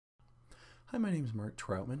Hi, my name is Mark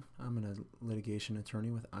Troutman. I'm a litigation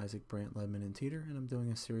attorney with Isaac Brandt Ledman and Teeter, and I'm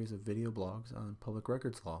doing a series of video blogs on public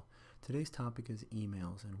records law. Today's topic is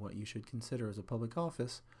emails and what you should consider as a public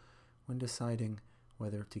office when deciding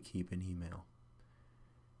whether to keep an email.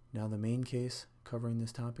 Now, the main case covering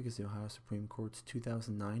this topic is the Ohio Supreme Court's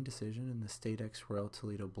 2009 decision in the State ex rel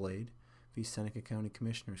Toledo Blade v. Seneca County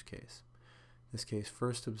Commissioners case. This case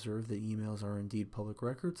first observed that emails are indeed public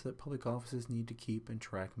records that public offices need to keep and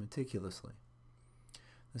track meticulously.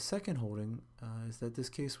 The second holding is that this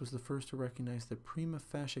case was the first to recognize the prima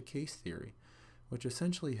facie case theory, which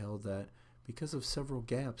essentially held that because of several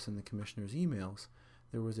gaps in the commissioner's emails,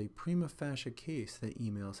 there was a prima facie case that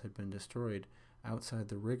emails had been destroyed outside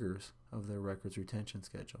the rigors of their records retention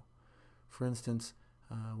schedule. For instance,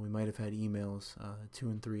 we might have had emails 2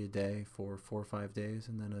 and 3 a day for 4 or 5 days,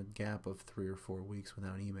 and then a gap of 3 or 4 weeks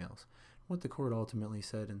without emails. What the court ultimately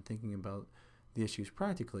said in thinking about the issues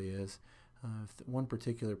practically is, if one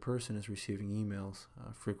particular person is receiving emails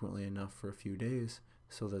frequently enough for a few days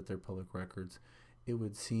so that they're public records, it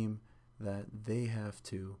would seem that they have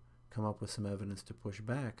to come up with some evidence to push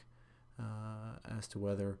back as to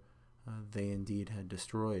whether they indeed had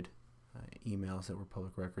destroyed emails that were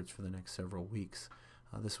public records for the next several weeks.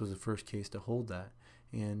 This was the first case to hold that,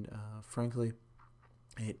 and frankly,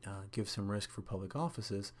 it gives some risk for public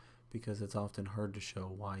offices because it's often hard to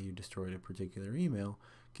show why you destroyed a particular email,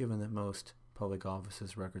 given that most public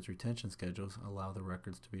offices' records retention schedules allow the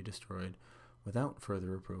records to be destroyed without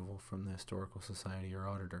further approval from the Historical Society or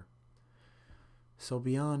auditor. So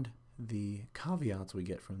beyond the caveats we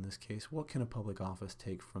get from this case, what can a public office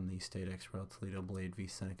take from the State ex rel Toledo Blade v.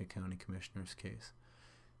 Seneca County Commissioners case?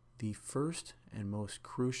 The first and most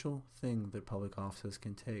crucial thing that public offices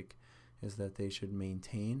can take is that they should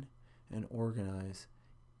maintain and organize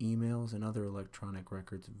emails and other electronic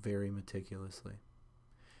records very meticulously.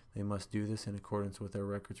 They must do this in accordance with their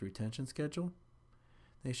records retention schedule.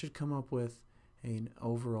 They should come up with an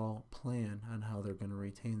overall plan on how they're going to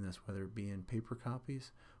retain this, whether it be in paper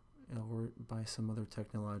copies or by some other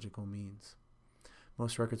technological means.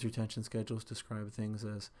 Most records retention schedules describe things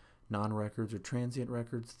as non-records or transient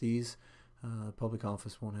records. These public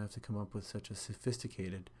office won't have to come up with such a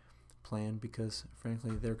sophisticated plan because,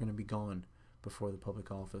 frankly, they're going to be gone before the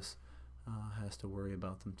public office has to worry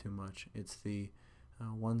about them too much. It's the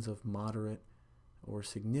ones of moderate or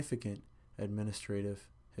significant administrative,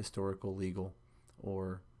 historical, legal,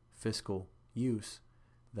 or fiscal use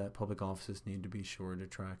that public offices need to be sure to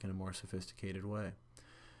track in a more sophisticated way.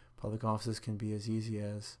 Public offices can be as easy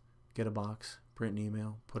as get a box, print an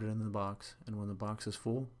email, put it in the box, and when the box is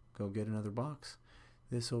full, go get another box.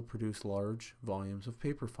 This will produce large volumes of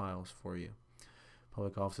paper files for you.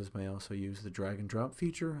 Public offices may also use the drag and drop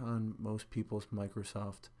feature on most people's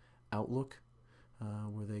Microsoft Outlook,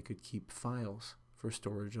 where they could keep files for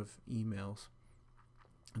storage of emails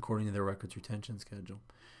according to their records retention schedule.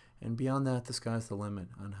 And beyond that, the sky's the limit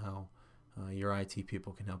on how your IT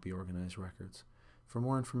people can help you organize records. For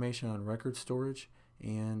more information on record storage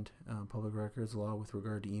and public records law with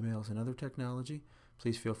regard to emails and other technology,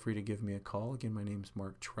 please feel free to give me a call. Again, my name is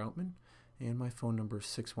Mark Troutman, and my phone number is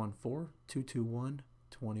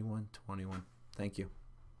 614-221-2121. Thank you.